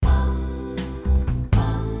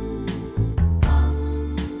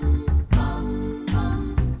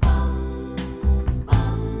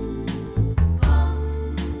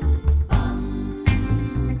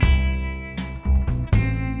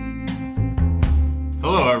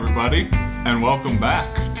Hello, everybody, and welcome back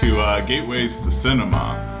to Gateways to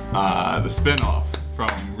Cinema, the spin-off from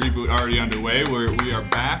Reboot already underway, where we are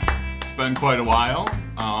back. It's been quite a while.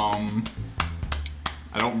 I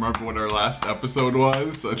don't remember what our last episode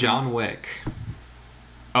was. John Wick.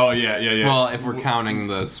 Oh, yeah. Well, if we're counting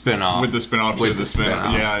the spin-off. With the spin-off.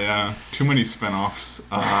 Yeah. Too many spin-offs.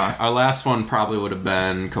 Our last one probably would have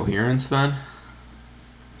been Coherence then.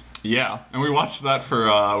 Yeah, and we watched that for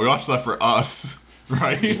us,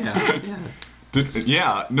 right?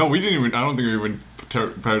 Yeah. No, we didn't even. I don't think we even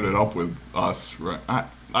paired it up with us, right? I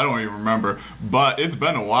don't even remember, but it's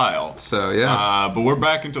been a while. So yeah. But we're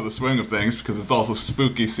back into the swing of things because it's also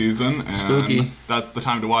spooky season, and spooky. That's the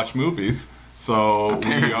time to watch movies. So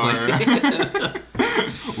Apparently.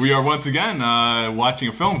 we are once again watching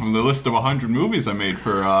a film from the list of 100 movies I made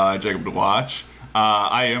for Jacob to watch.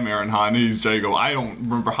 I am Aaron Hahn. He's Jacob. I don't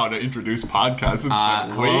remember how to introduce podcasts. It's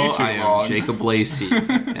been way too long. I am Jacob Lacey,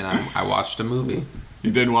 and I watched a movie.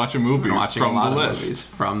 You did watch a movie from the list.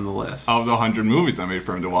 From the list. Of the 100 movies I made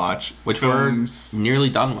for him to watch. Which films we're nearly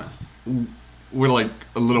done with. We're like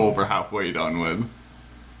a little over halfway done with.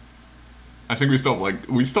 I think we still have I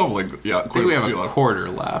think we have a quarter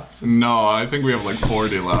left. No, I think we have like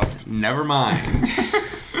 40 left. Never mind.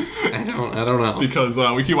 I don't know. Because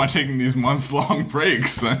we keep on taking these month-long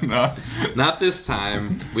breaks, and not this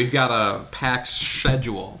time. We've got a packed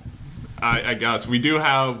schedule. I guess we do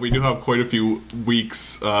have quite a few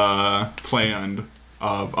weeks planned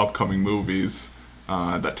of upcoming movies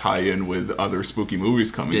that tie in with other spooky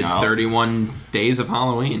movies coming out. 31 days of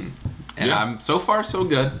Halloween, and yeah. I'm so far so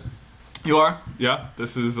good. You are? Yeah.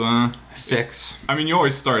 This is 6. I mean, you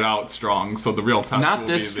always start out strong, so the real test Not will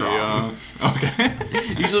this be strong. Okay.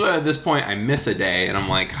 Usually at this point, I miss a day, and I'm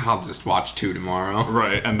like, I'll just watch 2 tomorrow.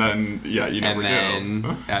 Right, and then you never do. And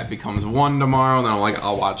then it becomes 1 tomorrow, and then I'm like,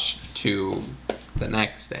 I'll watch 2 the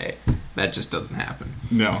next day. That just doesn't happen.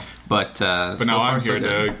 No. But now I'm here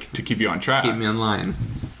to keep you on track. Keep me in line.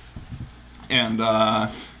 And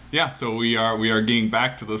so we are getting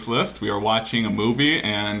back to this list. We are watching a movie,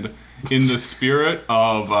 and in the spirit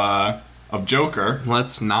of Joker,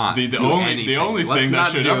 let's not. The only thing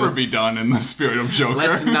that should ever be done in the spirit of Joker.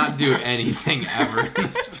 Let's not do anything ever in the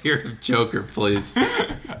spirit of Joker, please.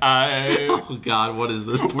 Oh God, what is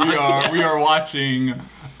this podcast? We are watching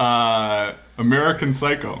American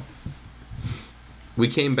Psycho. We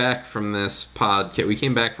came back from this podcast. We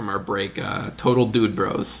came back from our break. Total Dude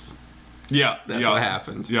Bros. Yeah, that's what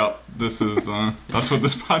happened. Yep, this is that's what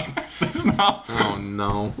this podcast is now. Oh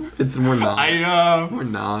no, we're not. We're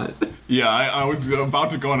not. Yeah, I was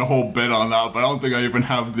about to go on a whole bit on that, but I don't think I even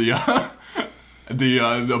have the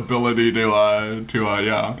ability to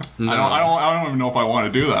yeah. No. I don't even know if I want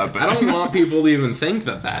to do that. But I don't want people to even think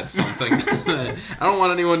that that's something. I don't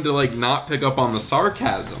want anyone to not pick up on the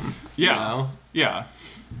sarcasm. Yeah. You know?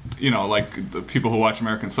 Yeah. Like the people who watch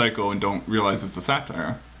American Psycho and don't realize it's a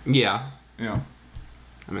satire. Yeah. Yeah.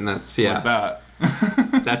 I mean, that's, yeah. Like that.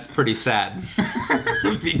 That's pretty sad.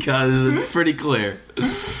 Because it's pretty clear.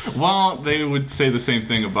 Well, they would say the same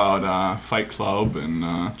thing about Fight Club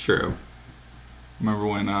and... True. Remember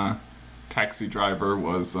when Taxi Driver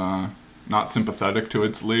was not sympathetic to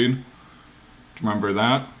its lead? Do you remember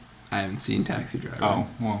that? I haven't seen Taxi Driver. Oh,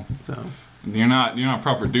 well. So... You're not a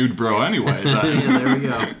proper dude bro anyway. Yeah, there we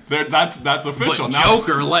go. That's official. But now,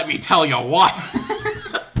 Joker, let me tell you what.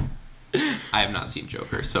 I have not seen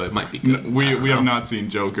Joker, so it might be good. We have not seen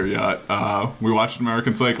Joker yet. We watched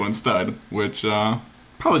American Psycho instead, which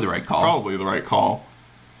probably the right call. Probably the right call.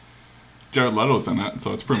 Jared Leto's in it,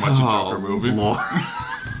 so it's pretty much a Joker movie. Lord.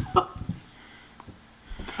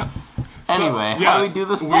 Anyway, how do we do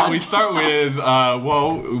this? We start with,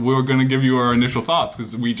 we're going to give you our initial thoughts,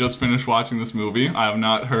 because we just finished watching this movie. I have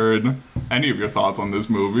not heard any of your thoughts on this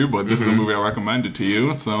movie, but this is a movie I recommended to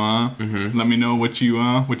you, so let me know what you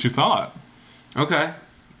thought. Okay.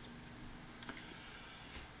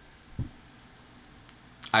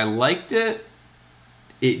 I liked it.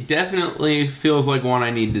 It definitely feels like one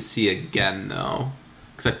I need to see again, though,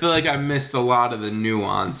 because I feel like I missed a lot of the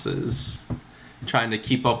nuances. Trying to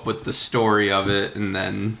keep up with the story of it, and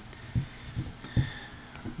then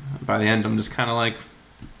by the end I'm just kind of like,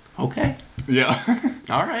 okay. Yeah.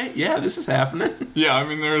 All right, yeah, this is happening. Yeah, I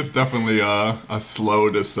mean, there is definitely a slow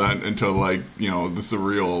descent into, the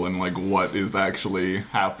surreal and, what is actually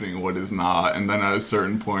happening, what is not. And then at a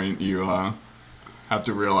certain point, you have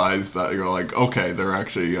to realize that you're like, okay, they're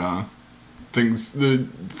actually...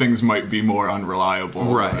 Things might be more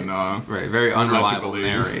unreliable. Right. Than, right. Very unreliable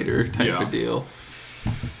narrator type of deal.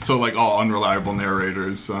 So, like all unreliable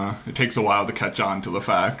narrators, it takes a while to catch on to the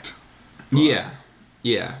fact. But.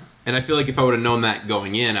 Yeah. And I feel like if I would have known that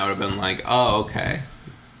going in, I would have been like, oh, okay.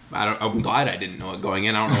 I'm glad I didn't know it going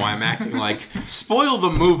in. I don't know why I'm acting like, spoil the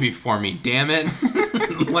movie for me, damn it.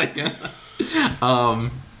 Like,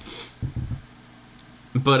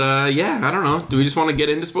 but yeah, I don't know. Do we just want to get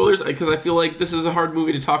into spoilers? Because I feel like this is a hard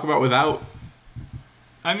movie to talk about without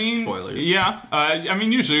spoilers. Yeah. I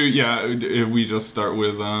mean, usually, yeah, if we just start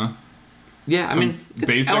with yeah, I mean,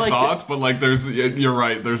 basic thoughts, but like, you're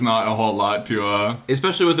right. There's not a whole lot to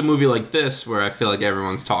especially with a movie like this, where I feel like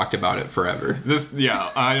everyone's talked about it forever.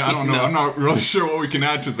 I don't know. No. I'm not really sure what we can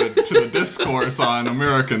add to the discourse on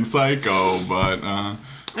American Psycho, but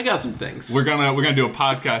I got some things. We're gonna do a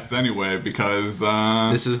podcast anyway because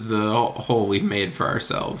this is the hole we've made for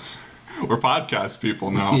ourselves. We're podcast people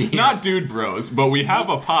now, not dude bros, but we have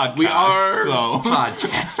a podcast. We are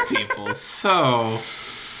podcast people, so.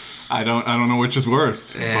 I don't know which is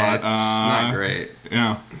worse. Yeah, it's not great.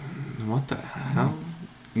 Yeah. What the hell?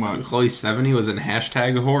 What? Chloe Sevigny was in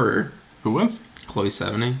 #horror. Who was? Chloe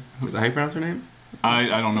Sevigny. Was that how you pronounce her name? I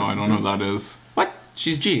don't know. I don't know who that is. What?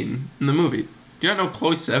 She's Jean in the movie. Do you not know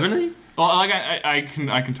Chloe Sevigny? Well, like I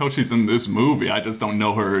can tell she's in this movie. I just don't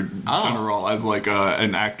know her in general as like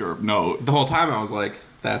an actor of note. The whole time I was like,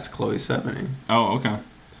 that's Chloe Sevigny. Oh, okay.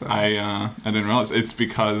 So. I didn't realize it's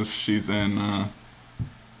because she's in.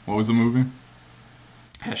 What was the movie?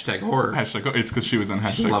 #horror. It's because she was in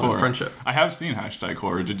Love #horror. and Friendship. I have seen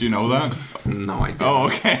 #horror. Did you know that? No, I didn't. Oh,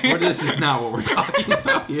 okay. This is not what we're talking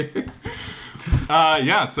about here.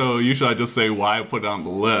 Yeah, so usually I just say why I put it on the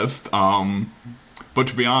list. But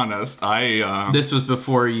to be honest, This was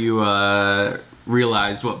before you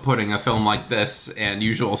realized what putting a film like this and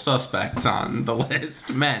Usual Suspects on the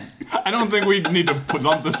list meant. I don't think we need to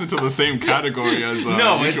lump this into the same category as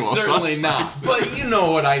no, Usual it's certainly Suspects. not. But you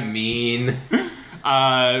know what I mean.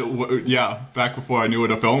 Yeah, back before I knew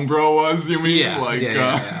what a film bro was, you mean?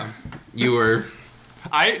 Yeah. You were...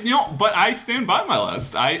 but I stand by my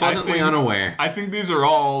list. Pleasantly unaware. I think these are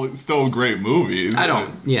all still great movies. I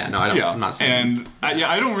don't. I'm not saying. And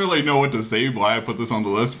I don't really know what to say why I put this on the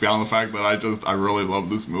list beyond the fact that I really love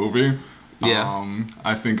this movie. Yeah.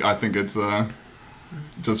 I think it's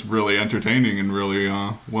just really entertaining and really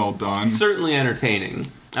well done. Certainly entertaining.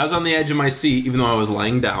 I was on the edge of my seat, even though I was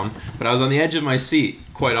laying down. But I was on the edge of my seat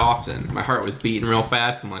quite often. My heart was beating real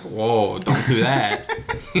fast. I'm like, whoa, don't do that.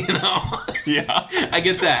 You know? Yeah. I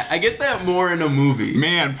get that. I get that more in a movie.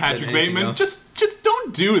 Man, Patrick Bateman, just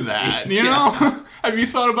don't do that. You know? Have you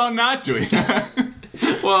thought about not doing that?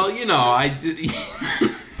 Well, you know,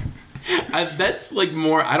 that's like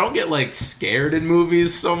more. I don't get like scared in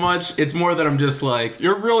movies so much. It's more that I'm just like.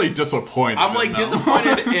 You're really disappointed. I'm like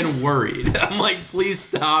disappointed and worried. I'm like, please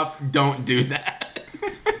stop. Don't do that.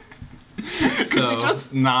 Could you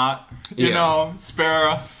just not, you know, spare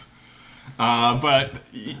us? But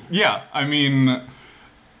yeah, I mean,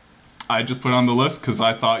 I just put it on the list because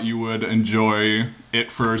I thought you would enjoy it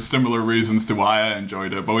for similar reasons to why I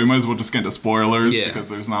enjoyed it. But we might as well just get into spoilers because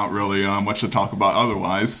there's not really much to talk about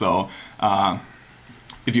otherwise. So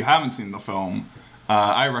if you haven't seen the film,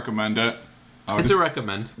 I recommend it. It's a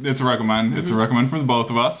recommend. It's a recommend. Mm-hmm. It's a recommend for the both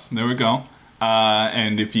of us. There we go.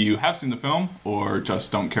 And if you have seen the film or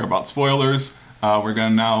just don't care about spoilers, we're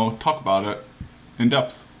going to now talk about it in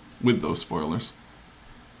depth with those spoilers.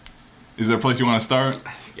 Is there a place you want to start?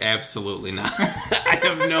 Absolutely not. I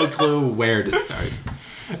have no clue where to start.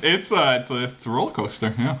 It's a roller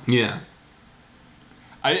coaster, yeah. Yeah.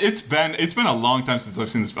 It's been a long time since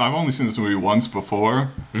I've seen this. I've only seen this movie once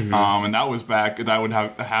before, and that was back. That would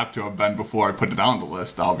have to have been before I put it on the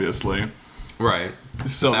list, obviously. Right.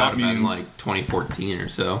 So that would have means been like 2014 or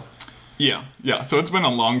so. Yeah. So it's been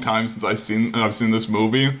a long time since I've seen this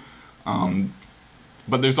movie,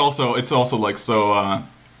 but it's also like so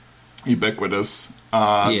ubiquitous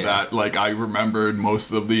that like I remembered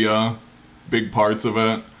most of the big parts of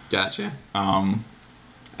it. Gotcha.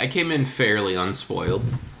 I came in fairly unspoiled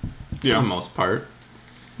for the most part.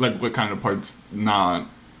 Like what kind of parts not?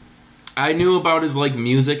 I knew about his like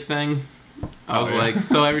music thing. I was like,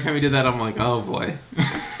 so every time he did that, I'm like, oh boy.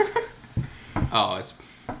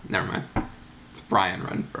 Never mind. It's Brian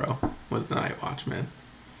Renfro was the Night Watchman.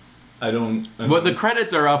 I don't. But the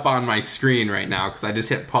credits are up on my screen right now because I just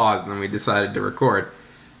hit pause and then we decided to record.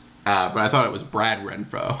 But I thought it was Brad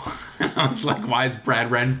Renfro. And I was like, why is Brad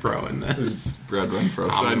Renfro in this? It's Brad Renfro.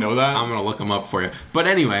 Should I know that? I'm going to look him up for you. But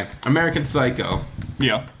anyway, American Psycho.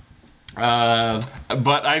 Yeah.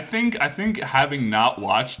 But I think having not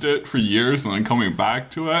watched it for years and then coming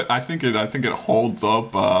back to it, I think it holds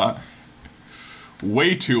up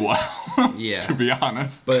way too well. Yeah. To be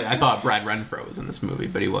honest. But I thought Brad Renfro was in this movie,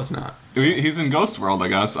 but he was not. He's in Ghost World, I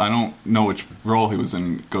guess. I don't know which role he was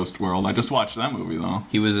in Ghost World. I just watched that movie though.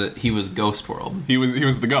 He was Ghost World. He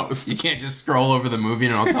was the ghost. You can't just scroll over the movie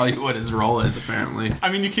and it'll tell you what his role is. Apparently.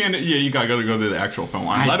 I mean, you can't. Yeah, you gotta go to the actual film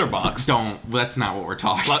on Letterboxd. Don't. That's not what we're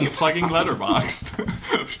talking about. Plugging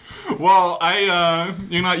Letterboxd. Well,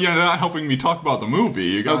 you're not helping me talk about the movie.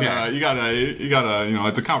 You gotta.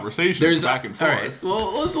 It's a conversation. It's back and forth. All right.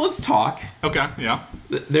 Well, let's talk. Okay. Yeah.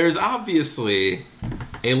 There's obviously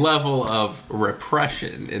a level of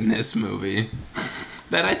repression in this movie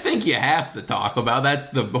that I think you have to talk about. That's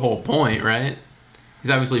the whole point, right?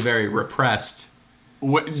 He's obviously very repressed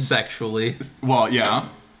sexually. Well, yeah.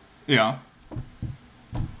 Yeah.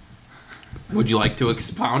 Would you like to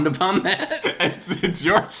expound upon that? It's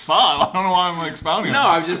your thought. I don't know why I'm expounding. No,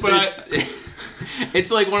 I'm just.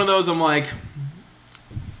 It's like one of those. I'm like,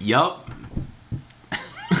 yup.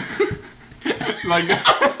 Like,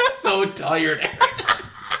 so tired.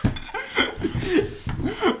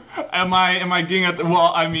 Am I getting at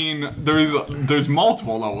well, I mean, there's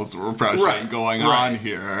multiple levels of repression going on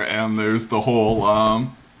here, and there's the whole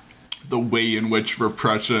the way in which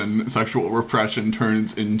sexual repression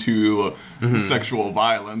turns into sexual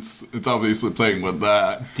violence. It's obviously playing with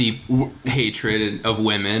that. Deep hatred of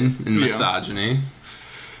women and misogyny.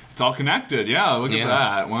 It's all connected, yeah, look at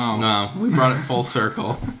that. Wow. No, we brought it full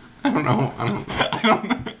circle. I don't know.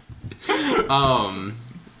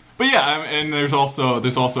 But yeah, and there's also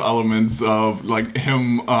elements of like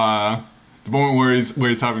him, the moment where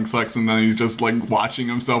he's having sex and then he's just like watching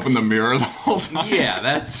himself in the mirror the whole time. Yeah,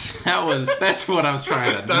 that's what I was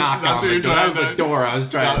trying to knock on. That was the door I was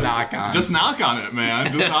trying to knock on. Just knock on it,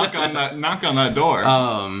 man. Just knock on that door.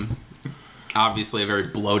 Obviously a very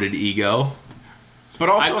bloated ego. But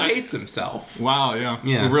also hates himself. Wow, yeah.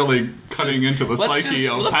 We're really cutting into the psyche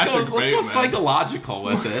of Patrick Bateman. Let's go psychological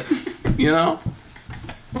with it. You know?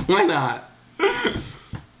 Why not?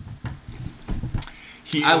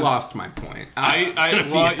 I lost my point.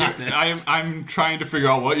 I'm trying to figure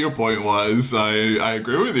out what your point was. I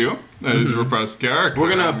agree with you. That is a repressed character. We're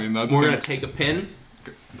gonna take a pin.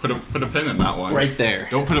 Put a pin in that one. Right there.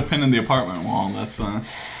 Don't put a pin in the apartment wall. That's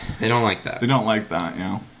They don't like that. They don't like that,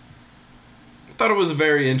 yeah. I thought it was a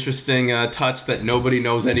very interesting touch that nobody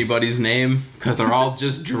knows anybody's name because they're all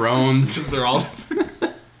just drones. They're all.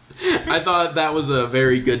 I thought that was a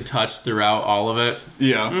very good touch throughout all of it.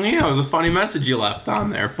 Yeah. Yeah, it was a funny message you left on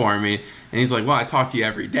there for me. And he's like, "Well, I talk to you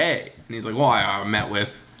every day." And he's like, "Well, I met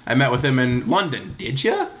with him in London. Did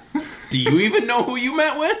you? Do you even know who you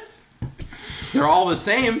met with? They're all the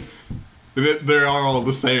same." They are all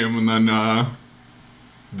the same, and then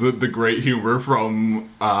the great humor from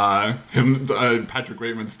him, Patrick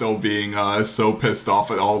Bateman, still being so pissed off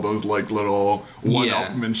at all those like little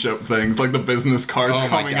one-upmanship things, like the business cards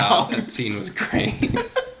coming out. That scene was great.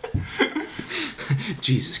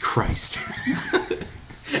 Jesus Christ.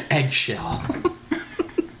 Eggshell.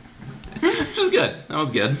 Which was good. That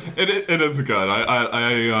was good. It is good.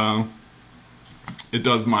 I it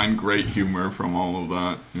does mine great humor from all of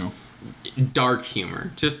that, you know. Dark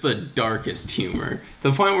humor, just the darkest humor. To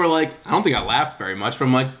the point where, like, I don't think I laughed very much, but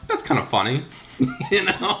I'm like, that's kind of funny, you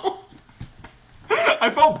know? I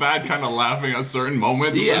felt bad kind of laughing at certain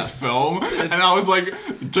moments in this film, and I was like,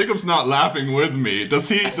 Jacob's not laughing with me. Does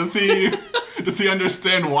he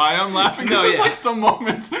understand why I'm laughing? Because there's like some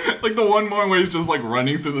moments, like the one moment where he's just like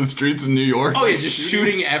running through the streets of New York. Oh yeah, just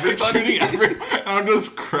shooting everybody. And I'm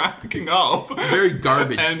just cracking up. Very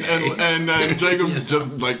garbage day. And Jacob's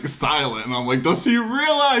just like silent, and I'm like, does he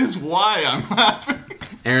realize why I'm laughing?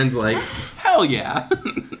 Aaron's like, hell yeah.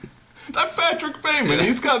 That Patrick Bateman,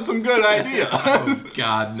 he's got some good ideas. Oh,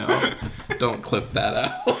 God, no. Don't clip that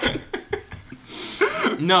out.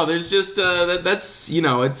 No, there's just, that's, you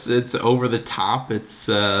know, it's over the top. It's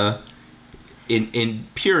in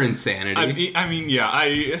pure insanity. I mean, yeah,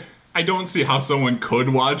 I don't see how someone could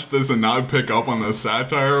watch this and not pick up on the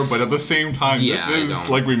satire, but at the same time, this is,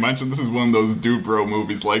 like we mentioned, this is one of those dude bro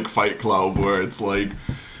movies like Fight Club, where it's like...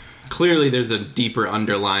 Clearly there's a deeper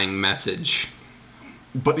underlying message.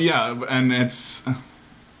 But yeah, and it's...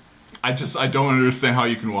 I don't understand how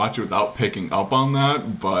you can watch it without picking up on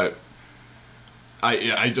that, but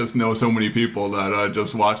I just know so many people that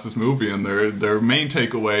just watch this movie, and their main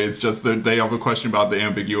takeaway is just that they have a question about the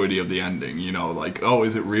ambiguity of the ending, you know, like, oh,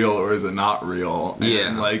 is it real or is it not real?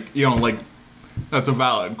 And like, you know, like, that's a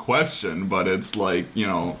valid question, but it's like, you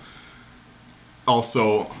know,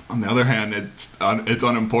 also, on the other hand, it's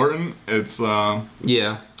unimportant. It's,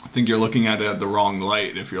 I think you're looking at it at the wrong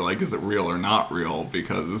light if you're like, is it real or not real?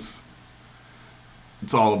 Because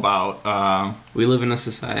It's all about we live in a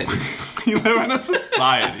society. we live in a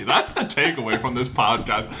society. That's the takeaway from this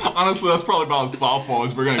podcast. Honestly, that's probably about as thoughtful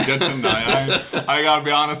as we're gonna get tonight. I gotta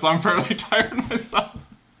be honest, I'm fairly tired myself.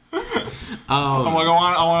 I'm like,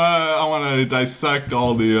 I want to dissect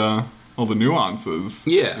all the nuances,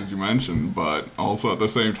 as you mentioned, but also at the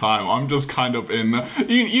same time, I'm just kind of in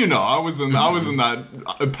you know, I was in that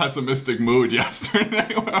pessimistic mood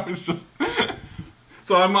yesterday where I was just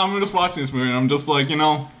so I'm just watching this movie and I'm just like, you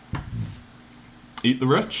know, eat the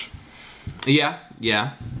rich. Yeah,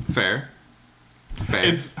 fair.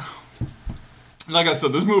 It's like I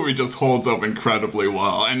said, this movie just holds up incredibly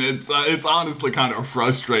well, and it's honestly kind of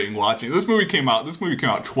frustrating watching. This movie came out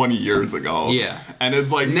 20 years ago. Yeah, and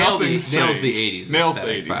it's like nothing's changed. Nails the 80s. Nails the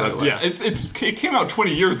 80s. Yeah, it came out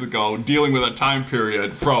 20 years ago, dealing with a time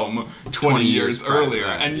period from 20 years earlier,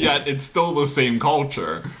 and yet it's still the same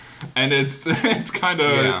culture, and it's kind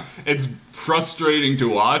of it's frustrating to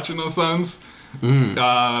watch in a sense, in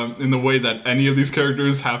the way that any of these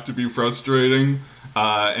characters have to be frustrating.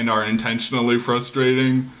 And are intentionally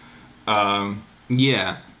frustrating. But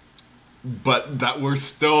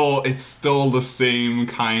that it's still the same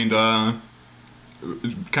kind of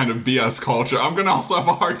BS culture. I'm gonna also have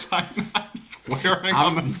a hard time not swearing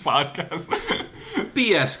on this podcast.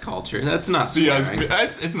 BS culture. That's not swearing.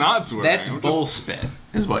 It's not swearing. That's bullspit,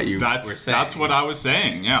 is what you were saying. That's what I was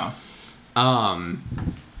saying, yeah. I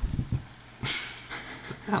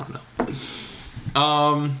don't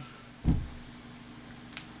know.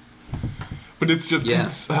 But it's just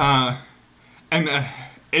it's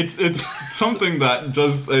something that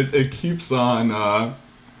just it keeps on.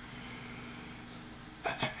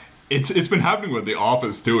 It's been happening with The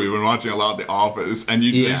Office too. We've been watching a lot of The Office, and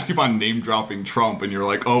you just keep on name dropping Trump, and you're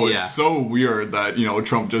like, oh, it's so weird that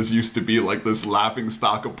Trump just used to be like this laughing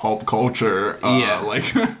stock of pulp culture,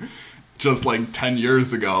 like just like 10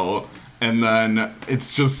 years ago, and then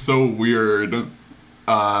it's just so weird.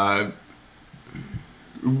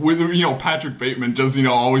 With Patrick Bateman just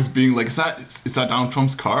always being like, is that Donald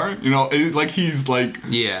Trump's car? Like he's like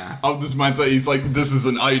of this mindset. He's like, this is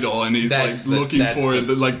an idol, and he's looking for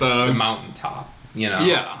the mountaintop.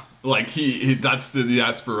 Like he that's the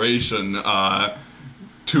aspiration to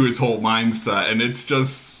his whole mindset, and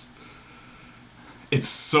it's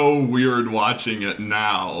so weird watching it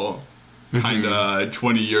now, kind of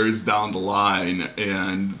 20 years down the line,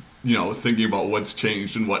 and thinking about what's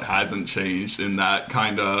changed and what hasn't changed, and that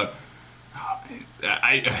kind of,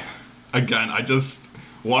 I just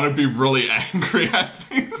want to be really angry at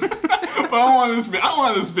things, but I don't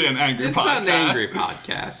want this to be an angry podcast. It's not an angry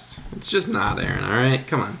podcast. It's just not, Aaron. All right,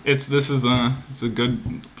 come on. It's a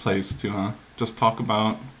good place to just talk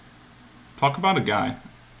about a guy,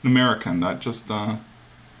 an American that just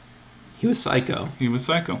he was psycho.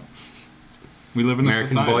 We live in American a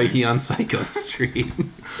society. boy, he on Psycho Street.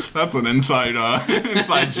 That's an inside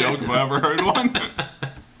joke if I ever heard one.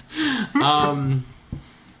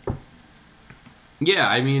 Yeah,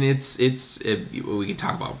 I mean, we can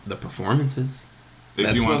talk about the performances.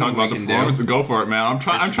 If you want to talk about the performances, go for it, man.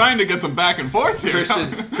 I'm trying to get some back and forth here.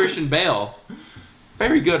 Christian Bale,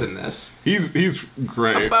 very good in this. He's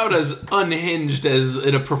great. About as unhinged as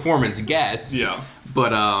a performance gets. Yeah.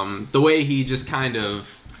 But the way he just kind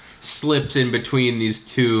of slips in between these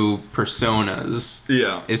two personas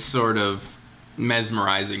is sort of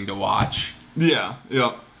mesmerizing to watch. Yeah.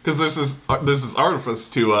 Because there's this artifice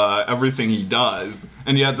to everything he does,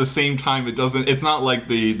 and yet at the same time it's not like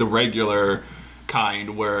the regular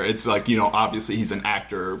kind where it's like, obviously he's an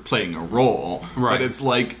actor playing a role, right? But it's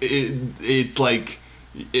like it's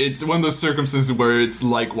one of those circumstances where it's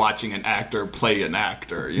like watching an actor play an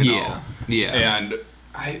actor, Yeah. And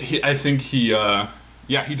I think he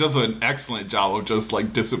does an excellent job of just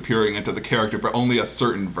like disappearing into the character, but only a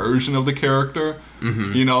certain version of the character.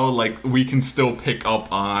 Mm-hmm. Like we can still pick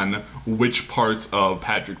up on which parts of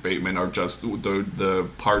Patrick Bateman are just the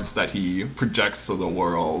parts that he projects to the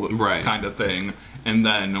world, right? Kind of thing, and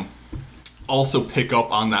then also pick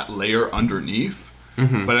up on that layer underneath.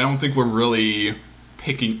 Mm-hmm. But I don't think we're really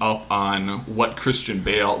picking up on what Christian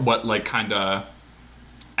Bale, what like kind of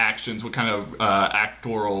actions, what kind of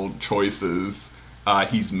actoral choices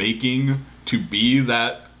he's making to be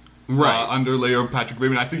that underlayer of Patrick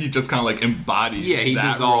Bateman. I think he just kind of like embodies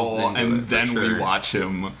that role, and then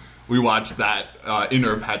we watch that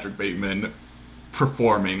inner Patrick Bateman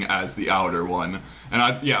performing as the outer one. And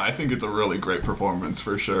I think it's a really great performance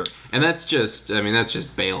for sure. And that's just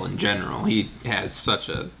Bale in general. He has such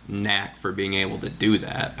a knack for being able to do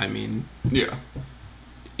that. I mean,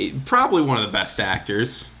 probably one of the best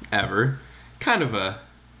actors ever. Kind of a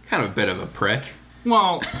bit of a prick.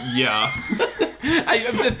 Well, yeah. I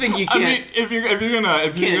think you can't. I mean, if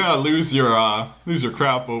you're gonna lose your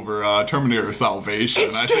crap over Terminator Salvation,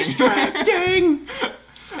 It's distracting.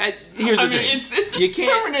 Here's the thing. It's you can't.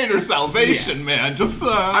 Terminator Salvation, man. Just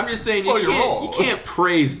I'm just saying slow you your roll. can't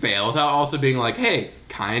praise Bale without also being like, hey,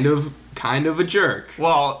 kind of a jerk.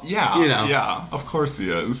 Well, yeah, You know. yeah, of course he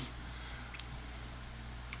is.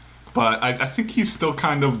 But I think he's still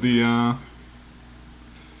kind of the.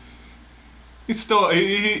 He's still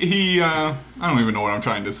he. I don't even know what I'm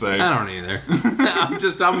trying to say. I don't either.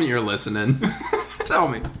 I'm here listening. Tell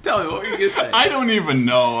me what were you gonna say? I don't even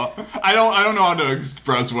know. I don't know how to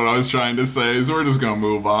express what I was trying to say, so we're just gonna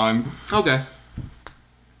move on. Okay.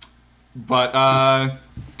 But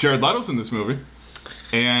Jared Leto's in this movie,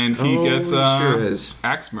 and he gets sure is.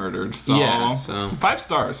 axe murdered. So, Yeah, so 5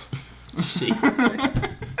 stars.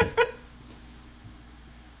 Jesus.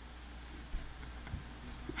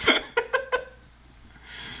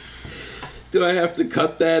 Do I have to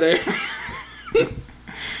cut that air?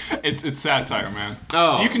 It's satire, man.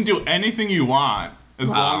 Oh. You can do anything you want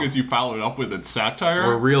as Wow. long as you follow it up with its satire.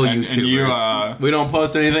 We're real and YouTubers. you, we don't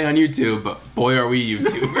post anything on YouTube, but boy, are we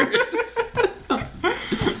YouTubers.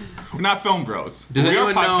 we're not film bros. Does we are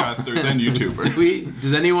anyone know- podcasters and YouTubers.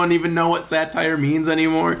 Does anyone even know what satire means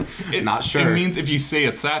anymore? Not sure. It means if you say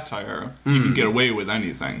it's satire, you can get away with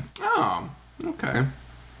anything. Oh, okay.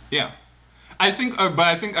 Yeah. I think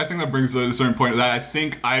that brings a certain point that I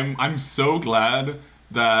think I'm so glad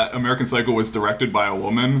that American Psycho was directed by a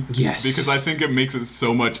woman. Yes. Because I think it makes it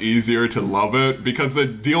so much easier to love it because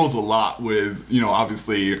it deals a lot with,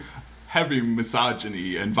 obviously heavy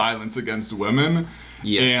misogyny and violence against women.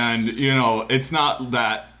 Yes. And, it's not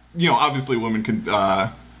that, obviously women can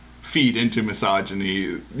feed into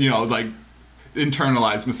misogyny, like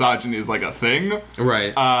internalized misogyny is like a thing.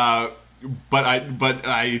 Right. But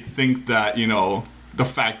I think that the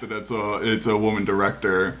fact that it's a woman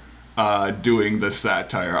director doing this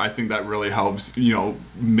satire, I think that really helps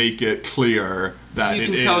make it clear that you it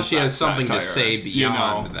can tell is she that has something satire, to say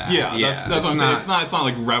beyond that. Yeah, that's what I'm saying. It's not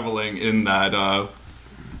like reveling in that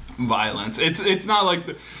violence. It's not like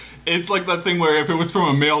it's like that thing where if it was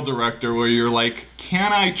from a male director where you're like,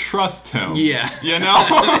 can I trust him? Yeah. Yeah,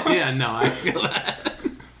 no, I feel that.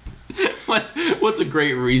 What's a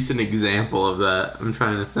great recent example of that? I'm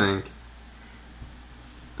trying to think.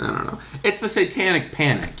 I don't know. It's the Satanic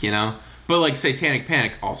Panic, But like Satanic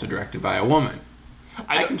Panic, also directed by a woman.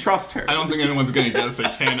 I can trust her. I don't think anyone's going to get a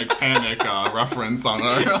Satanic Panic reference on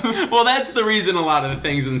her. Well, that's the reason a lot of the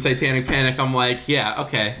things in Satanic Panic, I'm like, yeah,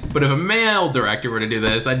 okay. But if a male director were to do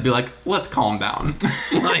this, I'd be like, let's calm down.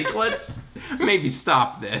 Like, let's maybe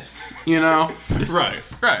stop this,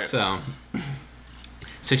 Right. So,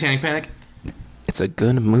 Satanic Panic, it's a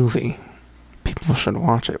good movie. People should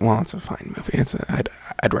watch it. Well, it's a fine movie.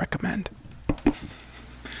 I'd recommend.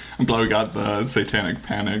 I'm glad we got the Satanic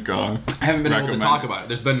Panic. I haven't been able to talk about it.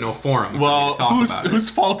 There's been no forum. Well, for me to talk about whose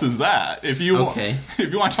fault is that? If you want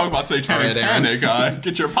to talk about Satanic Panic,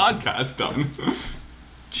 get your podcast done.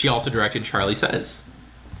 She also directed Charlie Says.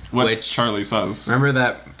 What's Charlie Says? Remember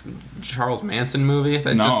that Charles Manson movie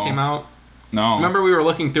that just came out? No. Remember we were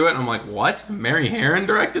looking through it and I'm like, what? Mary Harron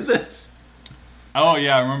directed this? Oh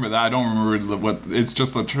yeah, I remember that. I don't remember what. It's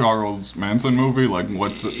just a Charles Manson movie. Like,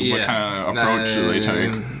 what kind of approach do they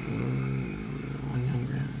take?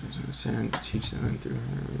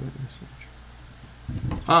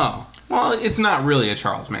 Oh, well, it's not really a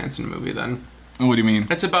Charles Manson movie then. What do you mean?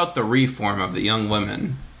 It's about the reform of the young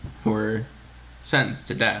women who were sentenced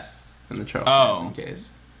to death in the Charles Manson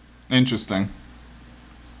case. Interesting.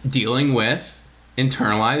 Dealing with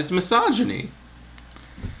internalized misogyny.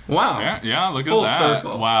 Wow. Yeah, look Full at that.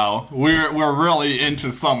 circle. Wow. We're really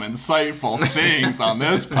into some insightful things on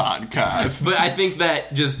this podcast. But I think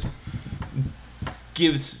that just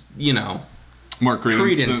gives, more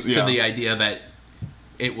credence to the idea that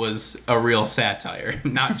it was a real satire,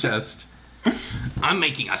 not just I'm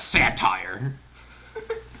making a satire.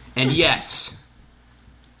 And yes,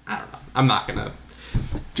 I don't know. I'm not gonna.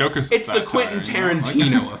 Joker's It's satire, the Quentin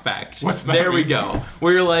Tarantino effect. What's that There we mean? go.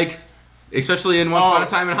 Where you're like, especially in Once Upon a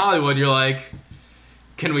Time in Hollywood, you're like,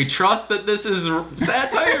 can we trust that this is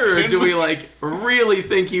satire, or do we really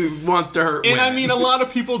think he wants to hurt And women? I mean, a lot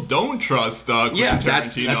of people don't trust Quentin Tarantino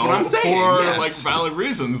that's what I'm saying. for Yes. valid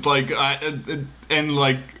reasons.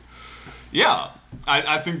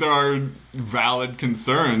 I think there are valid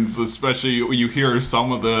concerns, especially when you hear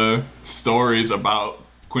some of the stories about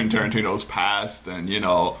Quentin Tarantino's past, and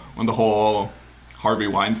when the whole Harvey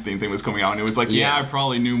Weinstein thing was coming out, and it was like, I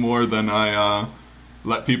probably knew more than I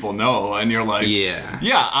let people know, and you're like,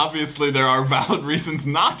 yeah, obviously there are valid reasons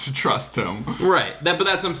not to trust him. Right. But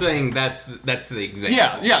that's what I'm saying. That's the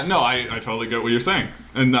example. Yeah. No, I totally get what you're saying,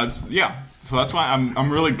 and so that's why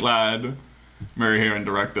I'm really glad Mary Harron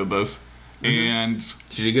directed this, and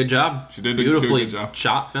she did a good job. She did beautifully a good job.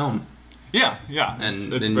 Shot film. Yeah.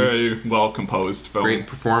 It's very well composed film. Great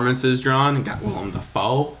performances drawn. And got Willem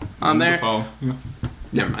Dafoe on there. Dafoe. Yeah.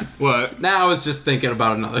 Never mind. What? Now I was just thinking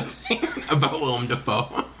about another thing about Willem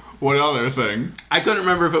Dafoe. What other thing? I couldn't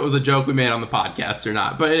remember if it was a joke we made on the podcast or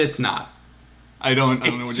not, but it's not. I don't know what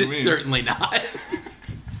you mean. It's just certainly not.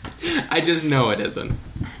 I just know it isn't.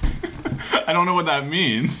 I don't know what that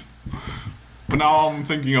means. But now all I'm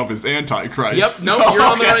thinking of is Antichrist. Yep, nope, you're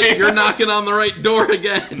on the right. You're knocking on the right door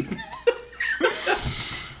again.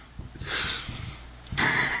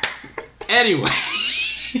 Anyway.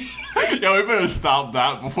 Yeah, we better stop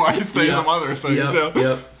that before I say some other things.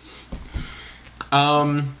 Yep.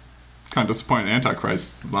 Kind of disappointed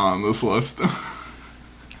Antichrist is not on this list.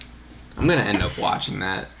 I'm gonna end up watching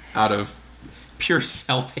that out of pure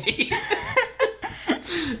self-hate. I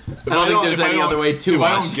don't think there's any other way to watch.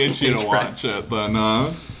 If I don't get you to watch it, then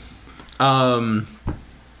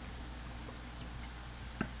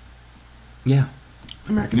yeah.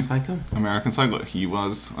 American Psycho. American Psycho. He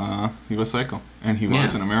was psycho, and he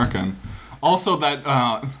was an American. Also,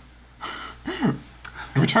 that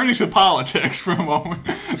returning to politics for a moment.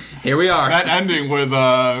 Here we are. That ending with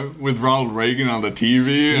Ronald Reagan on the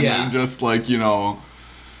TV, and then just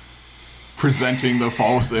presenting the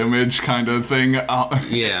false image kind of thing.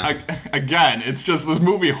 Again, it's just this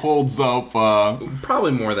movie holds up.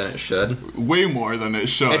 Probably more than it should. Way more than it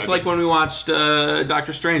should. It's like when we watched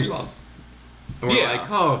Dr. Strangelove. We're like,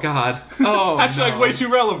 oh god, hashtag way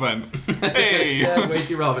too relevant. Hey, yeah, way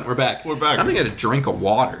too relevant. We're back. I'm gonna get a drink of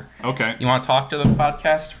water. Okay. You want to talk to the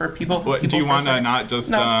podcast for people? Do you want to not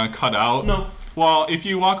just cut out? No. Well, if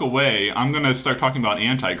you walk away, I'm gonna start talking about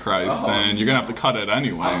Antichrist, and you're gonna have to cut it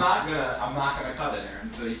anyway. I'm not gonna cut it,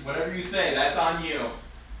 Aaron. So whatever you say, that's on you.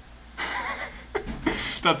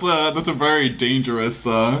 That's a very dangerous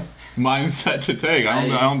mindset to take. I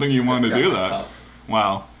don't think you want to do that.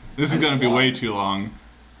 Wow. This is going to be way too long.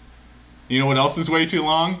 You know what else is way too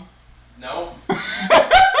long? No.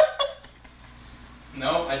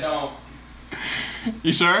 No, I don't.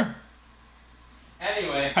 You sure?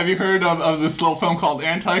 Anyway. Have you heard of this little film called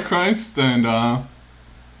Antichrist? And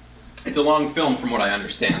it's a long film from what I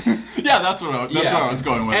understand. Yeah, that's where I was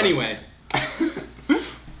going with. Anyway.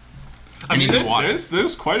 I mean,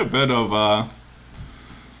 there's quite a bit of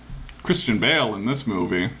Christian Bale in this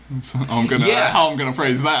movie. So how I'm gonna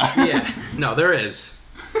phrase that. Yeah. No, there is.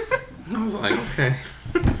 I was like, okay.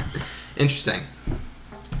 Interesting.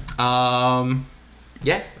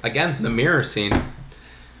 Yeah, again, the mirror scene. A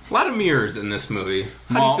lot of mirrors in this movie.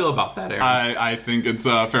 How do you feel about that, Aaron? I think it's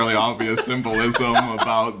a fairly obvious symbolism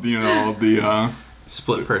about, the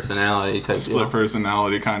split personality type split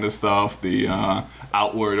personality kind of stuff, the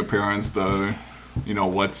outward appearance,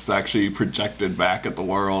 what's actually projected back at the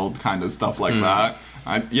world, kind of stuff like that.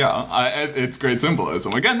 It's great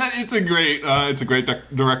symbolism. Again, it's a great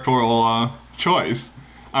directorial choice.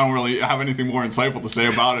 I don't really have anything more insightful to say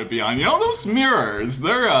about it beyond, those mirrors.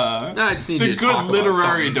 They're I just need they're you to good talk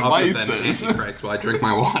literary about devices. Antichrist while I drink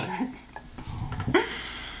my water.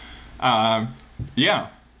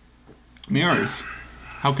 Mirrors.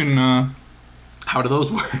 How do those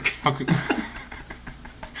work?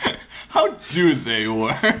 How do they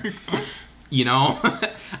work?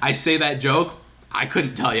 I say that joke. I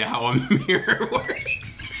couldn't tell you how a mirror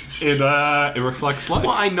works. It reflects light.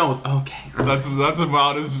 Well, I know. Okay. That's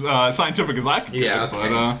about as scientific as I can get. Yeah, okay.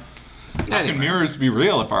 But how can mirrors be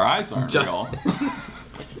real if our eyes aren't real?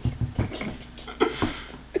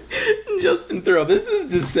 Justin Thoreau, this has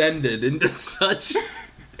descended into such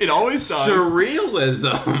it always does.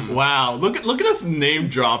 Surrealism. Wow, look at us name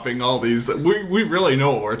dropping all these. We really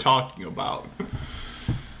know what we're talking about.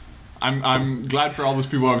 I'm glad for all those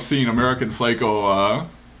people I've seen American Psycho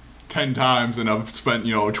 10 times, and I've spent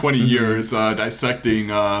 20 years dissecting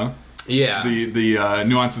the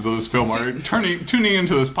nuances of this film, or tuning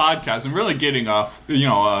into this podcast and really getting a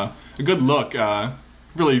good look,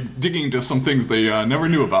 really digging into some things they never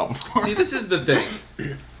knew about before. See, this is the thing.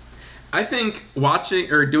 I think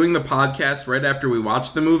watching or doing the podcast right after we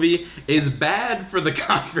watch the movie is bad for the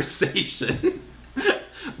conversation,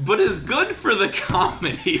 but is good for the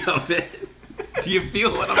comedy of it. Do you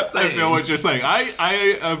feel what I'm saying? I feel what you're saying.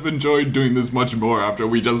 I have enjoyed doing this much more after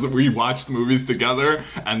we watch the movies together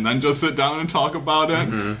and then just sit down and talk about it.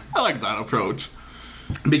 Mm-hmm. I like that approach.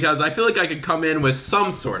 Because I feel like I could come in with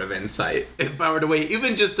some sort of insight if I were to wait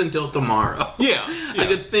even just until tomorrow. Yeah. I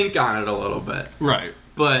could think on it a little bit. Right.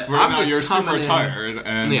 But right I'm now just you're coming super tired.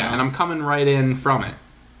 And, and I'm coming right in from it.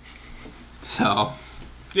 So.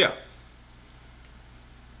 Yeah.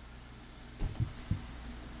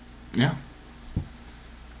 Yeah.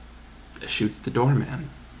 Shoots the doorman.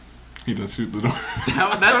 He does shoot the door.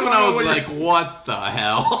 That's when I was like, what the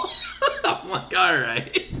hell? I'm like,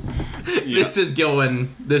 alright. Yeah. This is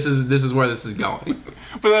going, this is where this is going.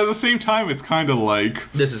 But at the same time, it's kind of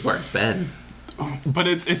like... This is where it's been. But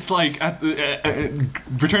it's like, at the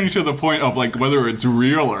returning to the point of like whether it's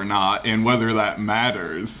real or not and whether that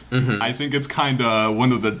matters, I think it's kind of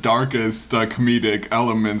one of the darkest comedic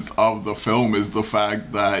elements of the film is the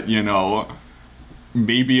fact that, you know...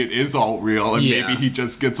 Maybe it is all real, and maybe he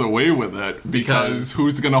just gets away with it because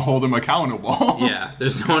who's gonna hold him accountable? Yeah,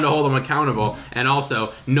 there's no one to hold him accountable, and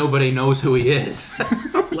also nobody knows who he is.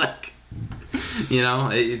 Like, you know,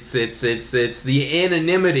 it's the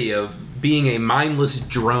anonymity of being a mindless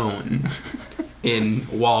drone in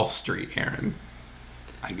Wall Street, Aaron.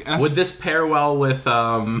 I guess. Would this pair well with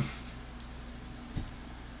The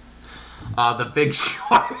Big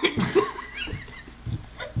Short?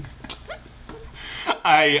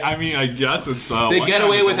 I mean, I guess it's... they get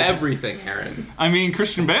away with everything, Aaron. I mean,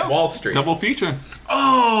 Christian Bale. Wall Street. Double feature.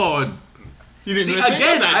 Oh! You didn't See, even think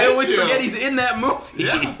again, of that, I always didn't you? forget he's in that movie.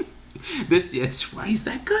 Yeah. It's why he's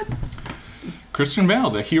that good. Christian Bale,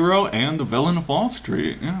 the hero and the villain of Wall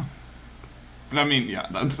Street, yeah. I mean, yeah,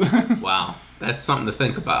 that's... Wow. That's something to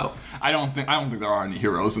think about. I don't think there are any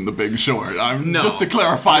heroes in The Big Short. Just to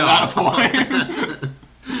clarify that point.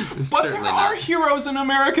 But there are heroes in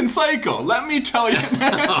American Psycho. Let me tell you.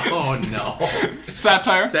 Oh no!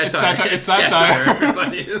 Satire. It's satire.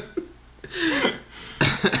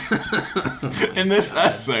 In this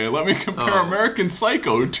essay, let me compare American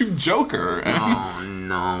Psycho to Joker. Oh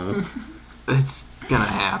no! It's gonna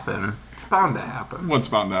happen. It's bound to happen. What's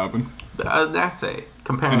bound to happen? An essay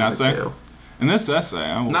comparing the two. In this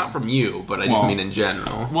essay, not from you, but I just mean in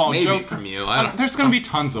general. Well, maybe from you. There's going to be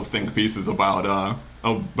tons of think pieces about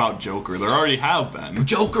Joker. There already have been.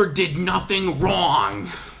 Joker did nothing wrong.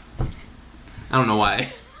 I don't know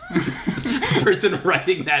why. The person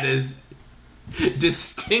writing that is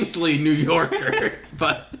distinctly New Yorker,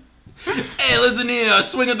 but hey, listen here,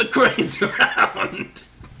 swinging the cranes around.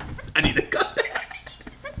 I need to cut that.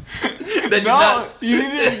 You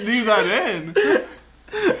didn't leave that in.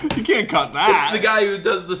 You can't cut that. It's the guy who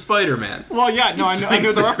does the Spider-Man. Well, yeah, no, I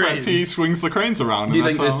know the reference. He swings the cranes around. Do you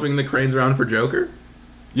think they swing the cranes around for Joker?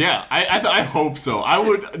 Yeah, I hope so. I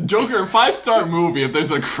would... Joker, 5-star movie if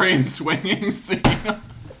there's a crane swinging scene.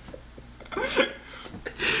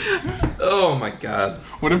 Oh my god.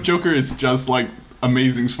 What if Joker is just like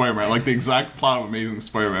Amazing Spider-Man? Like the exact plot of Amazing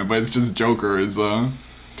Spider-Man, but it's just Joker is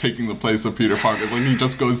taking the place of Peter Parker. Like he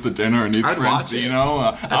just goes to dinner and eats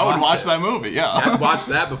Branzino. I would watch that movie, yeah. I'd watch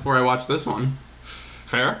that before I watch this one.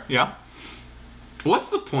 Fair, yeah. What's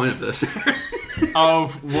the point of this?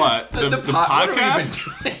 Of what? The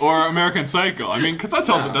podcast? Or American Psycho? I mean, because that's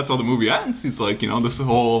how the movie ends. He's like, this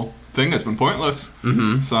whole thing has been pointless.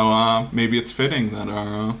 Mm-hmm. So maybe it's fitting that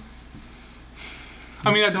our...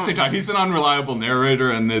 I mean, at the same time, he's an unreliable narrator,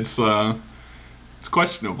 and it's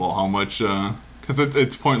questionable how much... Because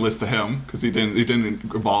it's pointless to him, because he didn't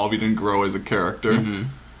evolve, he didn't grow as a character. Mm-hmm.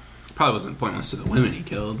 Probably wasn't pointless to the women he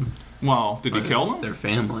killed. Well, did he kill them? Their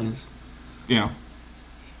families. Yeah.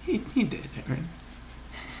 He did, Aaron.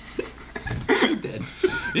 He did.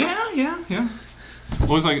 Yeah. What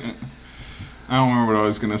was I don't remember what I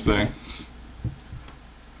was going to say.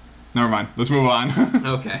 Never mind. Let's move on.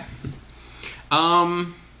 Okay.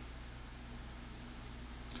 I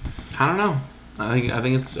don't know. I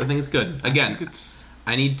think it's good. Again,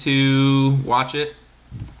 I need to watch it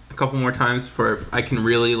a couple more times before I can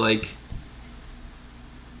really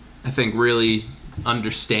really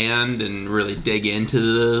understand and really dig into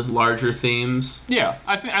the larger themes. Yeah,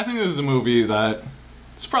 I think this is a movie that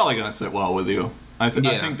it's probably gonna sit well with you. I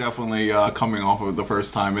think definitely coming off of the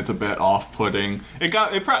first time, it's a bit off-putting. It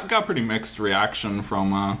got pretty mixed reaction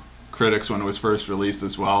from critics when it was first released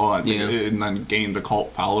as well. I think and then gained a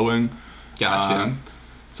cult following. Gotcha.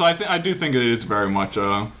 So I do think it is very much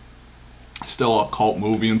still a cult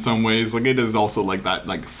movie in some ways. Like it is also like that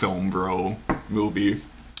film bro movie,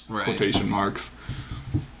 right. Quotation marks.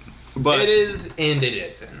 But it is and it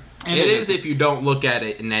isn't. It is if you don't look at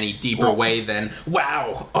it in any deeper way than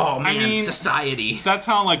wow, oh man, society. That's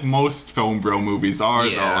how most film bro movies are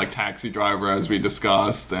though, like Taxi Driver as we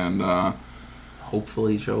discussed, and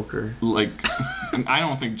hopefully Joker. Like, I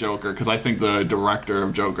don't think Joker, because I think the director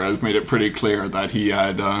of Joker has made it pretty clear that he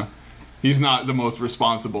had, he's not the most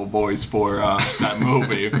responsible voice for that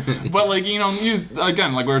movie. But, like, you know,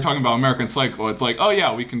 again, like we were talking about American Psycho, it's like, oh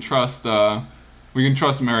yeah, we can trust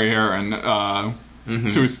Mary Herron,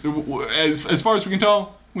 to, as far as we can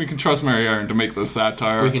tell, we can trust Mary Herron to make this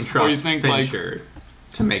satire. We can trust Fincher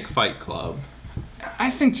to make Fight Club. I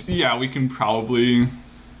think, yeah, we can probably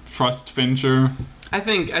trust Fincher. I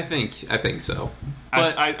think so.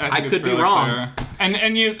 But I think I it's could be fairly wrong. clear.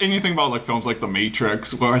 And you think about like films like The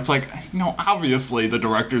Matrix, where it's like, you know, obviously the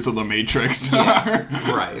directors of The Matrix are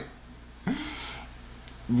Right.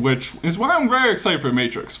 Which is why I'm very excited for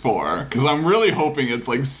Matrix 4, because I'm really hoping it's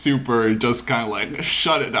like super just kind of like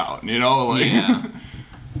shut it down, you know? Like, Yeah.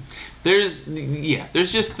 There's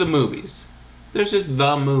just the movies. There's just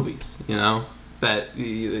the movies, you know, that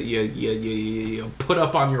you put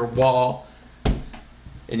up on your wall,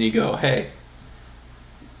 and you go, hey,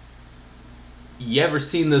 you ever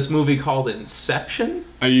seen this movie called Inception?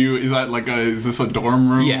 Is this a dorm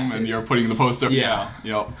room? Yeah. And you're putting the poster? Yeah.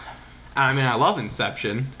 Yep. I mean, I love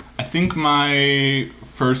Inception. I think my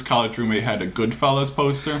first college roommate had a Goodfellas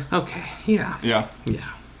poster. Okay, yeah. Yeah. Yeah.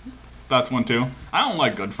 That's one too. I don't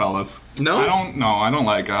like Goodfellas. No? I don't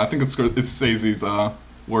like it. I think it's Scorsese's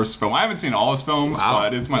worst film. I haven't seen all his films, Wow.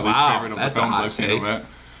 but it's my least Wow, favorite of the that's a films hot I've seen take. of it.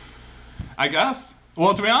 I guess.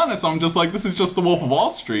 Well, to be honest, I'm just like, this is just The Wolf of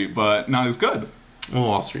Wall Street, but not as good. Well,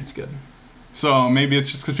 Wall Street's good. So maybe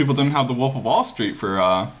it's just because people didn't have The Wolf of Wall Street for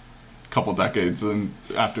a couple decades and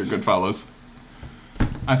after Goodfellas.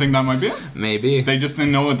 I think that might be it. Maybe. They just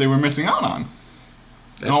didn't know what they were missing out on.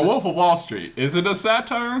 That's Wolf of Wall Street, is it a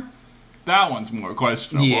satire? That one's more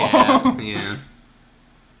questionable. Yeah, yeah.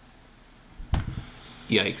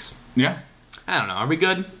 Yikes. Yeah. I don't know. Are we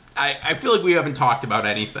good? I feel like we haven't talked about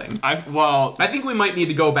anything. I think we might need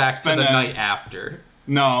to go back to the been a- night after.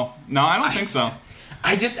 No, I don't think so.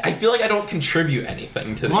 I feel like I don't contribute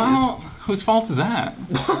anything to Well, whose fault is that?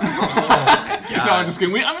 these. Oh my God. No, I'm just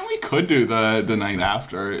kidding. We could do the night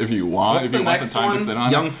after if you want. What's if the you want next some time one? to sit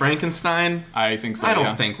on Young it. Frankenstein? I think so. I don't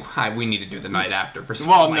yeah. think we need to do the night after for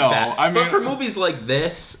Well, something no, like that. I mean- but for movies like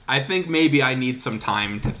this, I think maybe I need some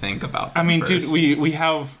time to think about them I mean, first. dude,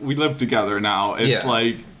 we live together now. It's Yeah.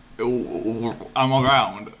 like I'm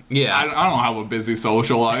around. Yeah. I don't have a busy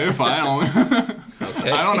social life. I don't.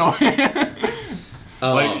 Okay. I don't know.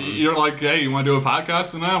 Like Um, you're like, hey, you want to do a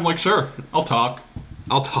podcast? And I'm like, sure, I'll talk.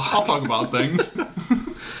 I'll talk. I'll talk about things.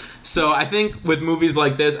 So I think with movies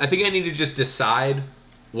like this, I think I need to just decide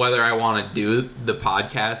whether I want to do the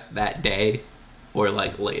podcast that day or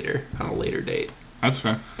like later, on a later date. That's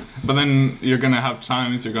fair. But then you're going to have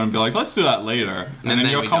times you're going to be like, let's do that later. And then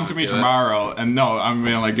you'll we come don't to me do it. tomorrow. And no, I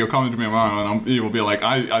mean, like, you'll come to me tomorrow and you will be like,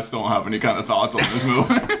 I still don't have any kind of thoughts on this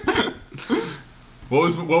movie.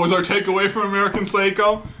 What was our takeaway from American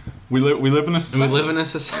Psycho? We live in a society. We live in a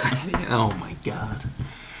society. Oh my God.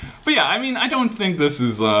 But yeah, I mean, I don't think this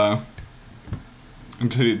is to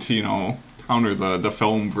you know, counter the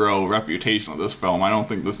film bro reputation of this film. I don't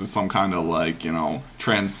think this is some kind of like, you know,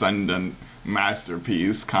 transcendent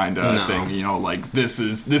masterpiece kind of No. thing. You know, like this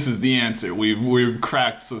is the answer. We've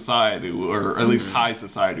cracked society, or at least high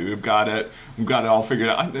society. We've got it all figured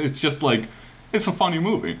out. It's just like it's a funny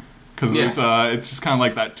movie. Because it's just kind of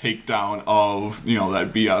like that takedown of, you know,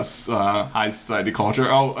 that BS high society culture.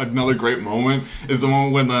 Oh, another great moment is the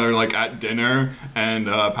moment when they're like at dinner and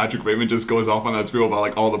Patrick Bateman just goes off on that spiel about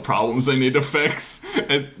like all the problems they need to fix.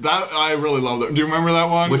 I really love that. Do you remember that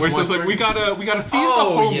one? Which Where it's one? just like we gotta feed the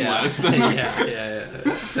homeless. yeah.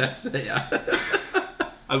 That's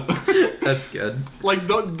That's good. Like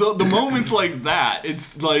the moments like that,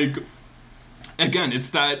 it's like. Again, it's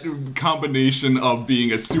that combination of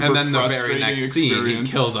being a super And then the frustrating very next experience. scene,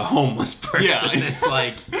 he kills a homeless person. Yeah. It's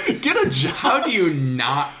like, Get a job. how do you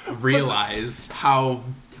not realize how?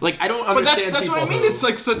 Like, I don't But understand. that's what I mean. who- It's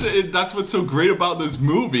like that's what's so great about this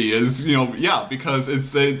movie is, you know, yeah, because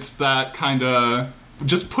it's that kind of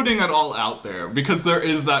just putting it all out there, because there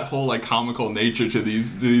is that whole like comical nature to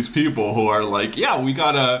these people who are like, yeah, we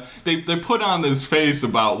gotta they put on this face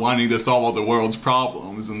about wanting to solve all the world's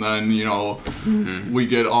problems, and then, you know, we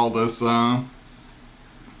get all this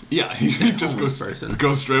he just goes straight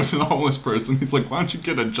up to the homeless person. He's like, why don't you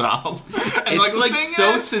get a job? And It's the like thing so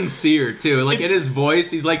is- sincere too. Like in his voice,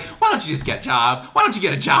 he's like, "Why don't you just get a job? Why don't you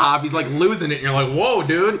get a job?" He's like losing it, and you're like, "Whoa,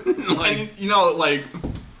 dude!" Like, and, you know, like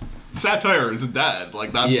satire is dead.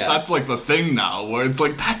 Like that's like the thing now, where it's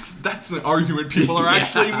like that's an argument people are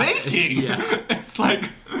actually making. Yeah. It's like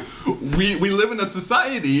we live in a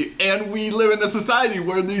society, and we live in a society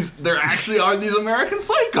where there actually are these American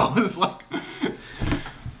psychos. Like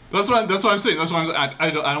That's what I'm saying. That's why I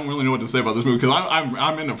don't really know what to say about this movie because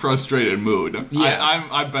I'm in a frustrated mood. Yeah.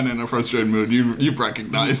 I've been in a frustrated mood. You've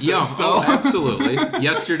recognized it. So. Oh, absolutely.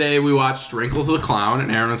 Yesterday we watched Wrinkles of the Clown,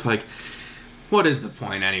 and Aaron was like, "What is the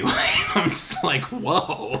point anyway?" I'm just like,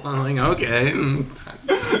 "Whoa!" I'm like, "Okay,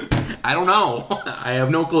 I don't know. I have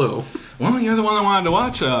no clue." Well, you're the one that wanted to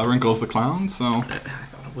watch Wrinkles the Clown, so I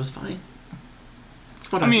thought it was fine.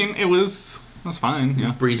 It's what I mean, it was fine.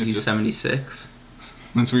 Yeah, Breezy 76.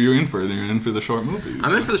 That's what you're in for. You're in for the short movies.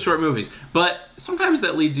 I'm in for the short movies, but sometimes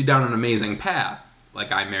that leads you down an amazing path.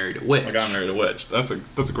 Like I Married a Witch. Like I Married a Witch. That's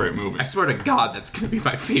a great movie. I swear to God, that's going to be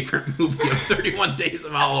my favorite movie of 31 Days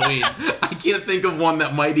of Halloween. I can't think of one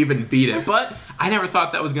that might even beat it, but I never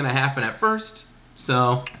thought that was going to happen at first.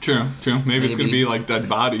 So true. Maybe it's going to be like Dead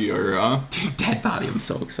Body or Dude, Dead Body. I'm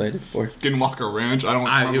so excited for Skinwalker Ranch. I don't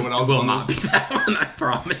remember what else. It will not be that one. I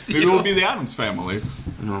promise you. Maybe it will be the Addams Family.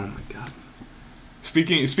 Oh my God.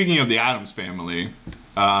 Speaking of the Addams Family,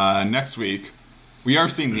 next week we are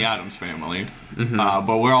seeing the Addams Family,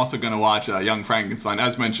 but we're also going to watch Young Frankenstein.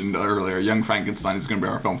 As mentioned earlier, Young Frankenstein is going to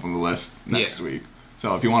be our film from the list next week.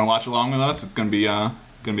 So if you want to watch along with us, it's going to be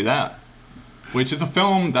that. Which is a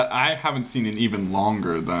film that I haven't seen in even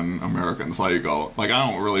longer than American Psycho. Like I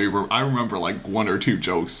don't really, I remember like one or two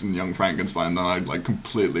jokes in Young Frankenstein, then I'd like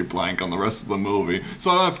completely blank on the rest of the movie.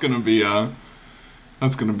 So that's going to be an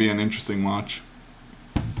interesting watch.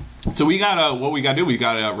 So we gotta do. We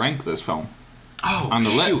gotta rank this film on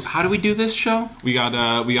the list. How do we do this show? We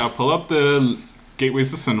gotta pull up the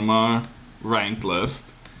Gateways to Cinema ranked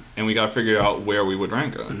list, and we gotta figure out where we would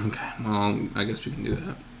rank it. Okay, well, I guess we can do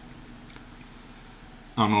that.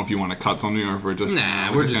 I don't know if you want to cut something or if we're just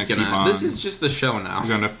we're just gonna keep on. This is just the show now. We're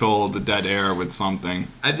gonna fill the dead air with something.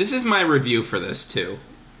 This is my review for this too,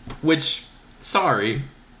 which sorry.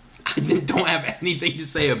 I don't have anything to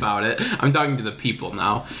say about it. I'm talking to the people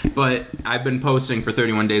now. But I've been posting for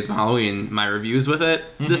 31 Days of Halloween my reviews with it.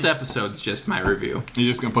 Mm-hmm. This episode's just my review. You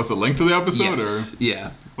just going to post a link to the episode? Yes. Or?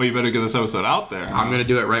 Yeah. Well, you better get this episode out there. I'm going to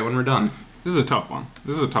do it right when we're done. This is a tough one.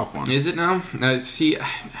 Is it now? See, I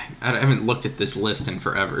haven't looked at this list in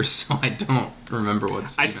forever, so I don't remember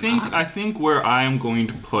what's I think where I am going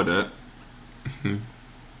to put it...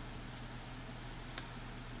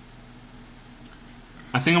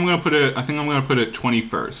 I think I'm gonna put it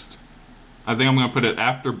 21st. I think I'm gonna put it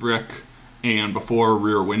after Brick and before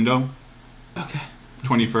Rear Window. Okay.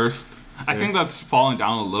 21st. I think that's fallen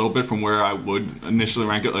down a little bit from where I would initially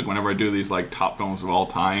rank it. Like whenever I do these like top films of all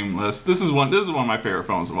time lists, this is one of my favorite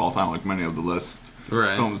films of all time. Like many of the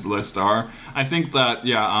films list are. I think that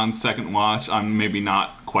on second watch, I'm maybe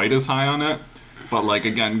not quite as high on it, but like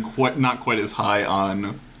again, not quite as high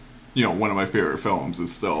on. One of my favorite films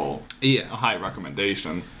is still a high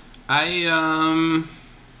recommendation. I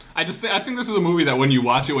think this is a movie that when you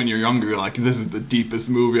watch it when you're younger, you're like, this is the deepest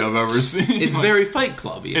movie I've ever seen. It's very Fight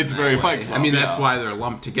Club-y. It's very Fight Club. I mean, that's why they're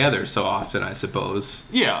lumped together so often, I suppose.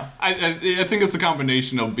 Yeah, I think it's a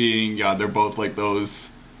combination of being, they're both like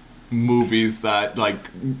those movies that, like,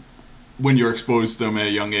 when you're exposed to them at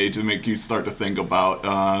a young age, they make you start to think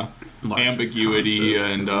about ambiguity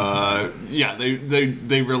and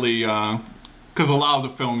they really because a lot of the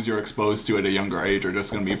films you're exposed to at a younger age are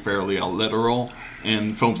just going to be fairly literal,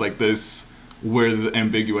 and films like this with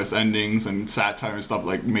ambiguous endings and satire and stuff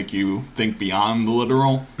like make you think beyond the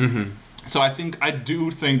literal. So I do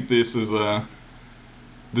think this is a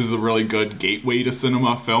really good gateway to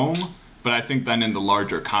cinema film, but I think then in the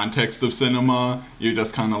larger context of cinema you're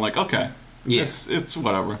just kind of like, okay, it's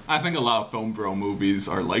whatever. I think a lot of film bro movies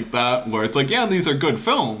are like that, where it's like, these are good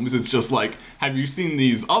films. It's just like, have you seen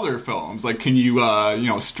these other films? Like, can you,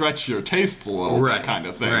 stretch your tastes a little bit, kind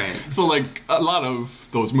of thing. Right. So, like, a lot of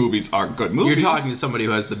those movies are good movies. You're talking to somebody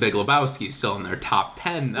who has The Big Lebowski still in their top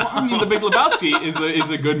 10, though. Well, I mean, The Big Lebowski is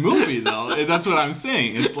a good movie, though. That's what I'm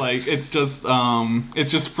saying. It's like, it's just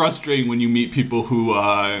frustrating when you meet people who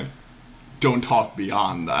don't talk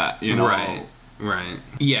beyond that, Right.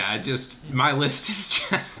 Yeah, my list is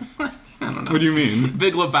just like, I don't know. What do you mean?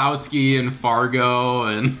 Big Lebowski and Fargo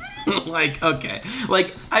and like, okay.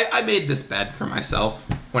 Like, I made this bed for myself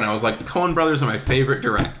when I was like, the Coen brothers are my favorite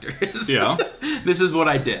directors. Yeah. This is what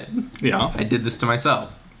I did. Yeah. I did this to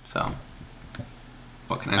myself. So,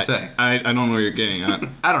 what can I say? I don't know where you're getting at.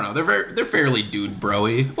 I don't know. They're fairly dude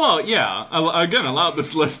bro-y. Well, yeah. Again, a lot of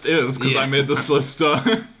this list is, because I made this list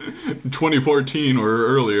 2014 or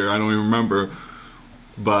earlier. I don't even remember.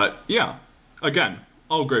 But yeah, again,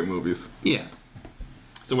 all great movies. Yeah.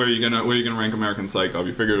 So where are you gonna rank American Psycho? Have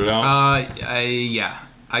you figured it out? I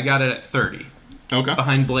got it at 30. Okay.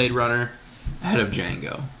 Behind Blade Runner, ahead of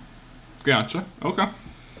Django. Gotcha. Okay.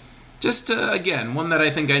 Just, again, one that I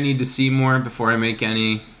think I need to see more before I make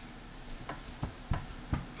any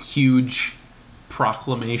huge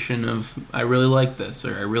proclamation of I really like this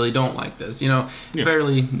or I really don't like this.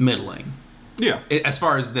 Fairly middling. Yeah. As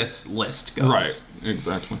far as this list goes. Right.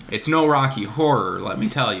 Exactly. It's no Rocky Horror, let me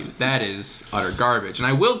tell you. That is utter garbage. And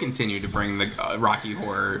I will continue to bring the Rocky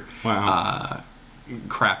Horror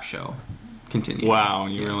crap show. Continue. Wow,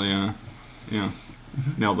 you really,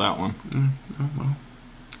 nailed that one. Oh, well.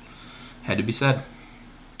 Had to be said.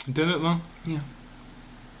 Did it, though? Yeah.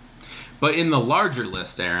 But in the larger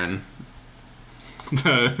list, Aaron...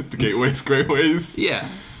 the Gateways, Great Ways? Yeah.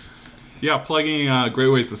 Yeah, plugging Great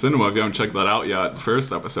Ways to Cinema, if you haven't checked that out yet, the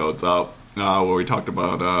first episode's up, where we talked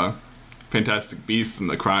about Fantastic Beasts and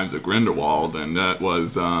the Crimes of Grindelwald, and that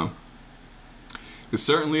was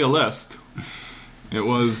certainly a list. It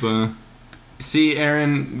was... See,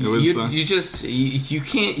 Aaron, it was, you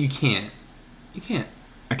can't.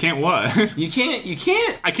 I can't what? You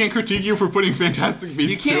can't. I can't critique you for putting Fantastic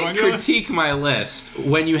Beasts 2 on your list? You can't critique my list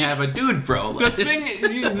when you have a dude bro list. The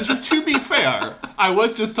thing, to be fair, I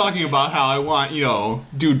was just talking about how I want,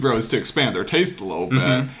 dude bros to expand their taste a little bit.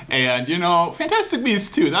 Mm-hmm. And, Fantastic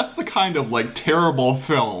Beasts 2, that's the kind of, terrible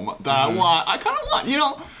film that I kind of want,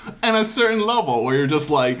 at a certain level where you're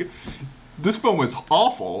just like, this film is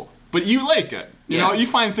awful, but you like it. You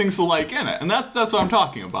find things to like in it, and that's what I'm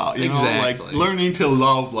talking about. Exactly. Learning to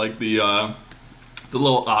love the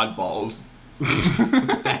little oddballs.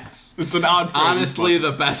 It's an odd phrase, honestly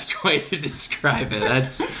the best way to describe it.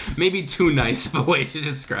 That's maybe too nice of a way to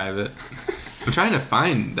describe it. I'm trying to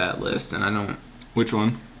find that list, and I don't. Which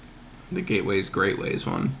one? The Gateways, Great Ways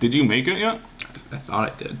one. Did you make it yet? I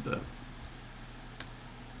thought I did, but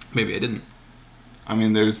maybe I didn't. I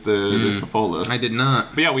mean, there's the full list. I did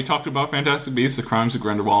not. But yeah, we talked about Fantastic Beasts, The Crimes of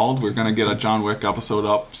Grindelwald. We're going to get a John Wick episode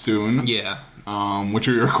up soon. Yeah. Which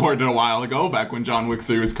we recorded a while ago, back when John Wick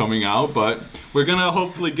 3 was coming out. But we're going to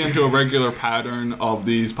hopefully get into a regular pattern of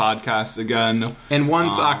these podcasts again. And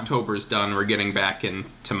once October's done, we're getting back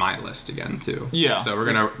into my list again, too. Yeah. So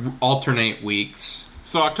we're going to alternate weeks.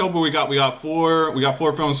 So October we got four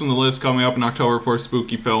films from the list coming up in October for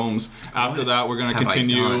spooky films. After that we're going to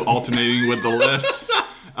continue alternating with the lists.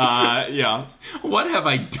 Yeah. What have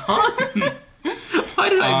I done? Why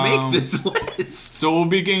did I make this list? So we'll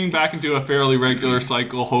be getting back into a fairly regular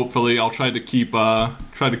cycle. Hopefully, I'll try to keep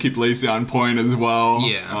Lacey on point as well.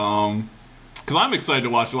 Yeah. Because I'm excited to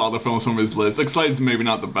watch a lot of the films from his list. Excited is maybe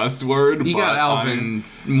not the best word. You got Alvin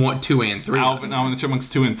 2 and 3. Alvin and the Chipmunks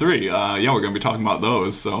 2 and 3. Yeah, we're going to be talking about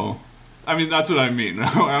those. So, I mean, that's what I mean.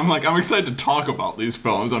 I'm excited to talk about these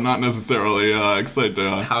films. I'm not necessarily excited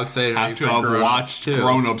to. How excited are you to have watched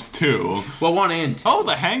Grown Ups 2. Well, 1 and 2. Oh,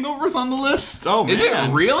 The Hangover's on the list. Oh man, is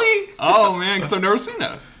it really? Oh man, because I've never seen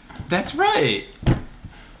it. That's right.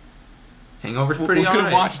 Hangover's pretty alright. We could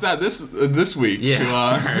have watched that this week.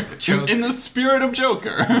 Yeah. In the spirit of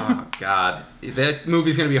Joker. Oh, God. That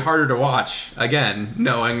movie's going to be harder to watch, again,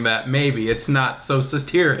 knowing that maybe it's not so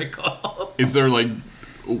satirical. Is there,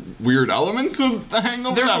 weird elements of The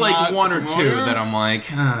Hangover? There's, one or two that I'm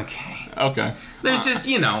like, okay. Okay. There's just,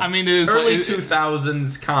 I mean, it is early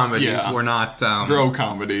 2000s comedies were not... bro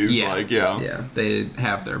comedies, Yeah, they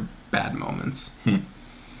have their bad moments.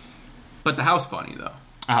 But The House Bunny, though.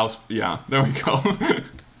 There we go.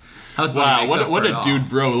 House Bunny what a dude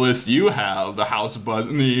bro list you have. The House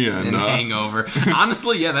Bunny and Hangover.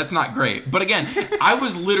 Honestly, yeah, that's not great. But again, I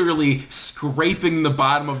was literally scraping the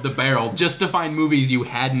bottom of the barrel just to find movies you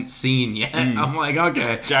hadn't seen yet. I'm like,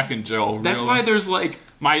 okay. Jack and Jill. That's why there's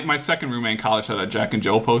My second roommate in college had a Jack and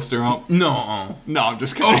Jill poster up. No, I'm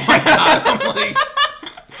just kidding. Oh my God. I'm like,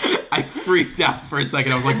 I freaked out for a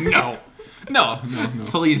second. I was like, no.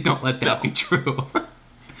 Please don't let that be true.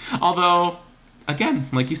 Although, again,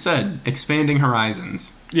 like you said, expanding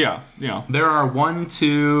horizons. Yeah. There are 1,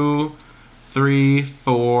 2, 3,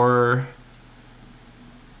 4...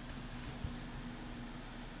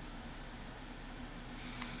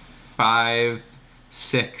 5,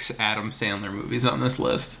 6 Adam Sandler movies on this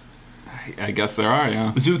list. I guess there are,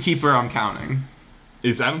 yeah. Zookeeper, I'm counting.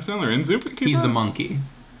 Is Adam Sandler in Zookeeper? He's the monkey.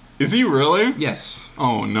 Is he really? Yes.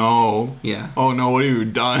 Oh, no. Yeah. Oh, no, what have you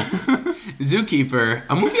done? Zookeeper,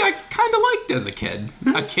 a movie I kind of liked as a kid.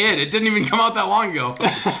 It didn't even come out that long ago.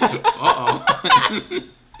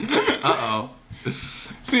 Uh-oh.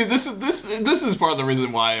 See, this is part of the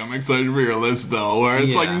reason why I'm excited for your list, though, where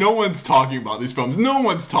it's no one's talking about these films. No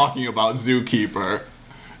one's talking about Zookeeper.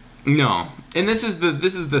 No. And this is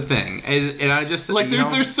the thing. And I just...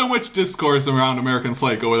 there's so much discourse around American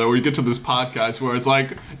Psycho that we get to this podcast where it's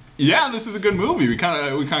Yeah, this is a good movie. We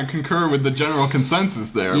kind of concur with the general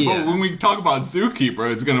consensus there. Yeah. But when we talk about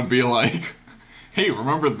Zookeeper, it's gonna be like, hey,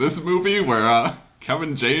 remember this movie where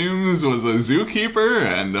Kevin James was a zookeeper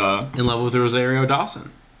and In love with Rosario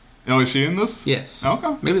Dawson. oh, is she in this? Yes.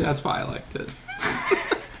 Okay. Maybe that's why I liked it.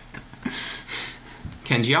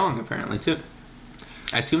 Ken Jeong, apparently, too.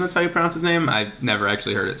 I assume that's how you pronounce his name. I've never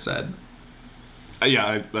actually heard it said.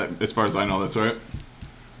 Yeah, as far as I know, that's right.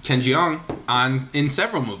 Ken Jeong in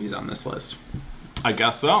several movies on this list. I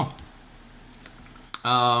guess so.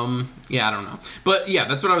 Yeah, I don't know. But yeah,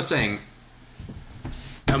 that's what I was saying.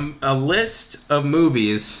 A list of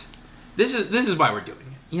movies. This is why we're doing it.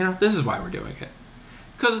 You know, this is why we're doing it.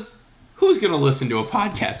 Because who's going to listen to a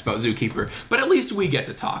podcast about Zookeeper? But at least we get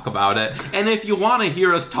to talk about it. And if you want to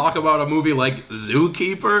hear us talk about a movie like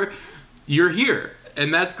Zookeeper, you're here.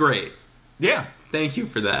 And that's great. Yeah. Thank you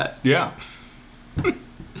for that. Yeah.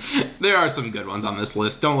 There are some good ones on this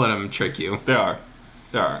list. Don't let them trick you. There are.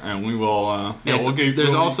 And we will,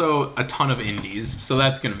 There's also a ton of indies, so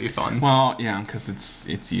that's going to be fun. Well, yeah, because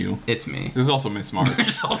it's you. It's me. There's also Miss March.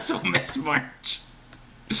 There's also Miss March.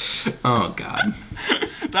 Oh, God.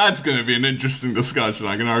 That's going to be an interesting discussion,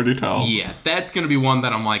 I can already tell. Yeah, that's going to be one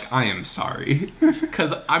that I'm like, I am sorry.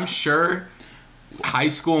 Because I'm sure high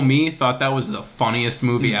school me thought that was the funniest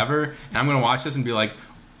movie ever, and I'm going to watch this and be like,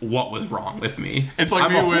 what was wrong with me? It's like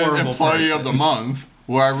I'm me a with horrible Employee person. of the Month,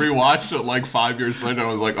 where I rewatched it like 5 years later. I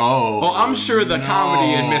was like, oh. Well, I'm sure the no.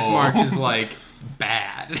 comedy in Miss March is like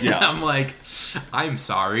bad. Yeah. I'm like, I'm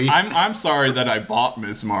sorry. I'm sorry that I bought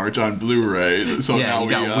Miss March on Blu-ray. So yeah, now you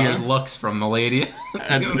got weird looks from the lady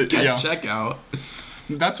And at yeah. checkout.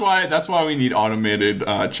 That's why we need automated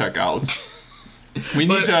checkouts. We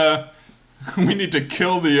need to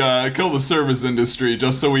kill the service industry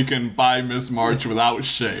just so we can buy Miss March without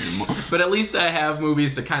shame. But at least I have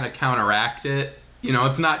movies to kind of counteract it. You know,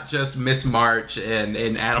 it's not just Miss March and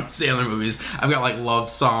Adam Sandler movies. I've got like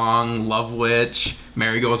Love Song, Love Witch,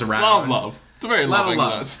 Mary Goes Around. Love. It's a very Lot of loving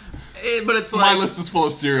love. list. But it's My like, list is full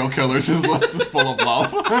of serial killers. His list is full of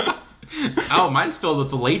love. oh, mine's filled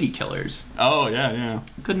with the Lady Killers. Oh, yeah.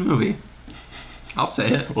 Good movie. I'll say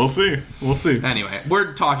it. We'll see. Anyway,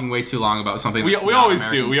 we're talking way too long about something We that's not always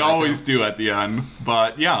American do. We Psycho. always do at the end.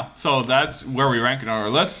 But yeah, so that's where we rank in our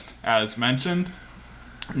list, as mentioned.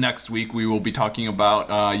 Next week we will be talking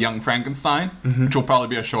about Young Frankenstein, which will probably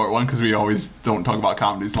be a short one because we always don't talk about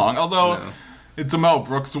comedies long. Although No. it's a Mel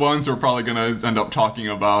Brooks one, so we're probably going to end up talking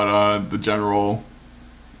about the general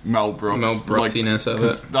Mel Brooks. Mel Brooksiness of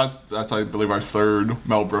 'cause it. That's I believe our third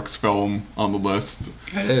Mel Brooks film on the list.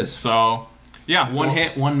 It is. So yeah, One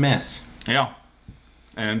hit, one miss. Yeah.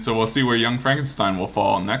 And so we'll see where Young Frankenstein will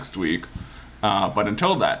fall next week. But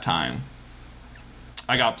until that time,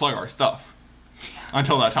 I gotta plug our stuff.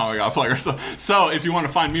 Until that time, I gotta plug our stuff. So if you want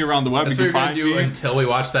to find me around the web, That's you what can you're find gonna do me. until we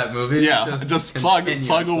watch that movie. Yeah, just plug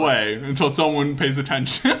continuously. away until someone pays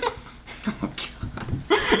attention.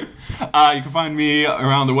 You can find me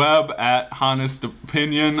around the web at Honest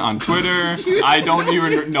Opinion on Twitter. I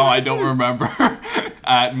don't remember.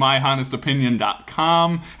 At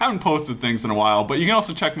myhonestopinion.com. Haven't posted things in a while, but you can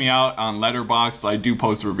also check me out on Letterboxd. I do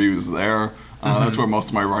post reviews there. That's where most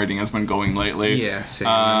of my writing has been going lately. Yeah, same.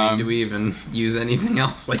 I mean, do we even use anything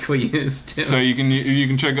else like we used to? So you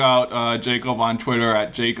can check out Jacob on Twitter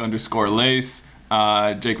at Jake_Lace,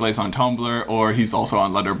 Jake Lace on Tumblr, or he's also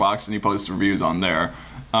on Letterboxd and he posts reviews on there.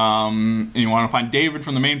 And you want to find David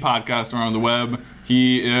from the main podcast around the web,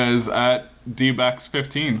 he is at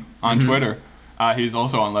dbex15 on Twitter. He's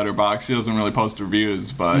also on Letterboxd. He doesn't really post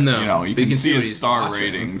reviews, but you can see his what star he's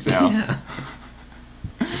watching. ratings. Yeah.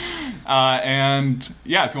 And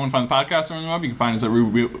yeah, if you want to find the podcast around the web, you can find us at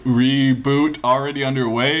Reboot Already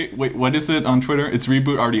Underway. Wait, what is it on Twitter? It's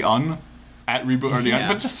Reboot Already Un. At Reboot Already Un.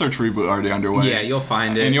 But just search Reboot Already Underway. Yeah, you'll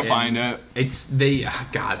find it. And you'll find it. It's the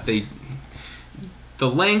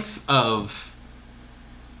length of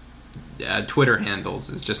Twitter handles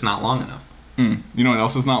is just not long enough. You know what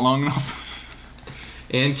else is not long enough?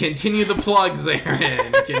 And continue the plugs, Aaron.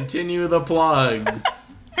 Continue the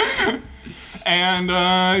plugs. And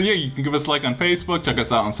you can give us a like on Facebook, check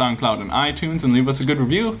us out on SoundCloud and iTunes, and leave us a good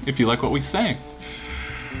review if you like what we say.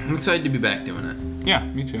 I'm excited to be back doing it. Yeah,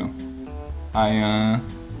 me too. I'm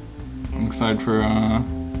excited for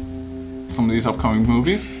some of these upcoming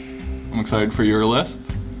movies. I'm excited for your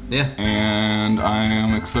list. Yeah. And I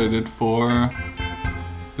am excited for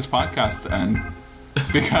this podcast to end.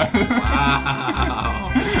 Because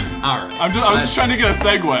Wow. All right. I was just trying to get a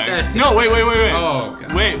segue. That's No, it. wait. Oh,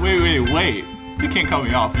 God. Wait. You can't cut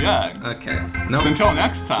me off yet. Okay. So Nope. until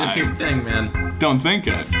next Do your time, thing, man. don't think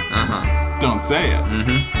it. Uh-huh. Don't say it.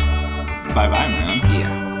 Mm-hmm. Bye-bye, man.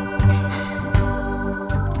 Yeah.